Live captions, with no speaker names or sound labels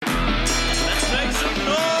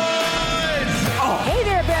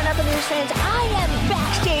fans, I am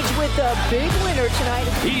backstage with the big winner tonight.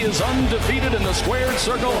 He is undefeated in the squared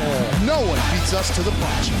circle. No one beats us to the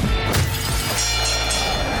punch.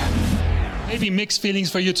 Maybe mixed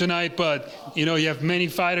feelings for you tonight, but you know you have many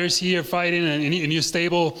fighters here fighting in your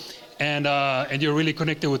stable, and you're really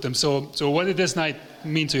connected with them. So what did this night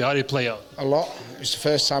mean to you? How did it play out? A lot. It's the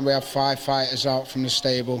first time we had 5 fighters out from the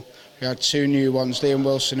stable. We had 2 new ones, Liam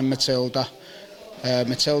Wilson and Matilda.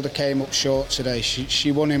 Matilda came up short today.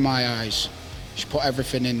 She won in my eyes. She put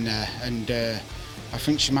everything in there, and I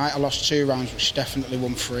think she might have lost 2 rounds, but she definitely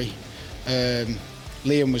won 3.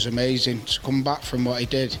 Liam was amazing to come back from what he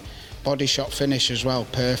did. Body shot finish as well,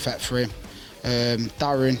 perfect for him.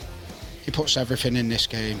 Darren, he puts everything in this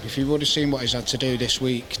game. If you would have seen what he's had to do this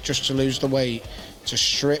week, just to lose the weight, to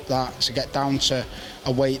strip that, to get down to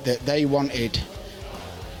a weight that they wanted,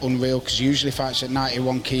 unreal, because he usually fights at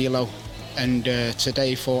 91 kilo, and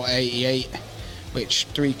today fought 88, which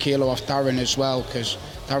 3 kilo off Darren as well, because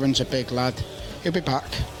Darren's a big lad. He'll be back.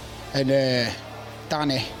 And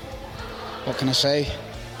Danny, what can I say?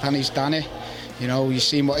 Danny's Danny. You know, you've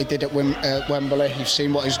seen what he did at Wembley, you've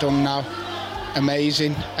seen what he's done now.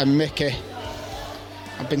 Amazing. And Mickey,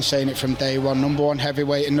 I've been saying it from day one, #1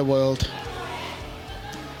 heavyweight in the world.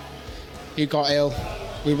 He got ill.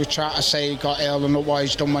 We were trying to say he got ill, and look what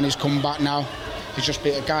he's done when he's come back now. He's just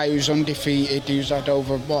beat a guy who's undefeated, who's had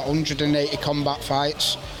over, 180 combat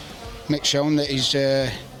fights. Mick's shown that he's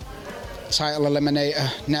title eliminator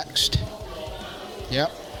next.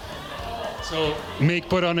 Yep. So Mick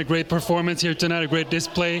put on a great performance here tonight, a great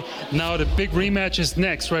display. Now the big rematch is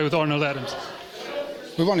next, right, with Arnold Adams?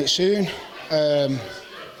 We want it soon. I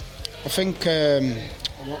think,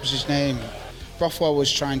 what was his name? Rothwell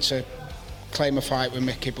was trying to claim a fight with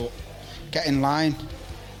Mickey, but get in line.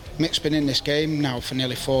 Mick's been in this game now for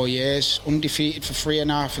nearly 4 years, undefeated for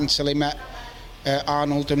 3.5 until he met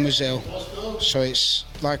Arnold and was ill. So it's,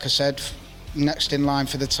 like I said, next in line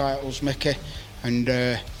for the titles, Mickey. And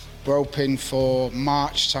we're hoping for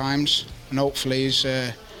March times, and hopefully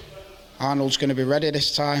Arnold's going to be ready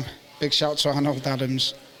this time. Big shout to Arnold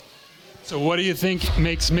Adams. So what do you think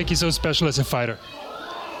makes Mickey so special as a fighter?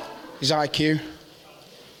 His IQ,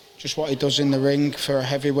 just what he does in the ring for a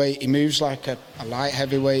heavyweight. He moves like a light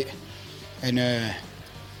heavyweight, and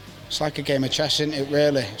it's like a game of chess, isn't it,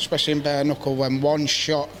 really? Especially in bare knuckle, when one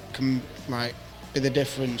shot can be the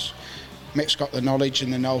difference. Mick's got the knowledge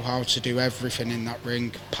and the know-how to do everything in that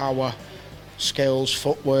ring. Power, skills,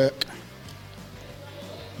 footwork.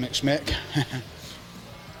 Mick's Mick.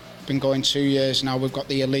 Been going 2 years now. We've got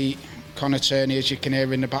the elite Conor Turney, as you can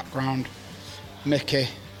hear in the background. Mickey,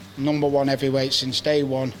 #1 heavyweight since day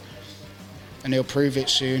one, and he'll prove it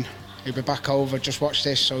soon. He'll be back over. Just watch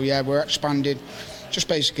this. So yeah, we're expanding. Just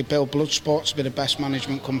basically build Bloodsport to be the best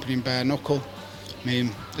management company in bare knuckle. I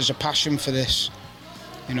mean, there's a passion for this.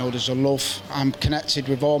 You know, there's a love. I'm connected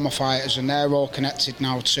with all my fighters, and they're all connected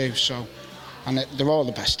now too. So, and they're all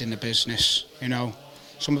the best in the business. You know,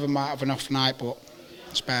 some of them might have an off night, but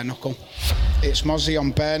it's bare knuckle. It's Mozzy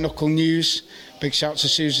on Bare Knuckle News. Big shout to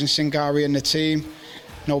Susan Singari and the team.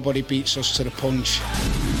 Nobody beats us to the punch.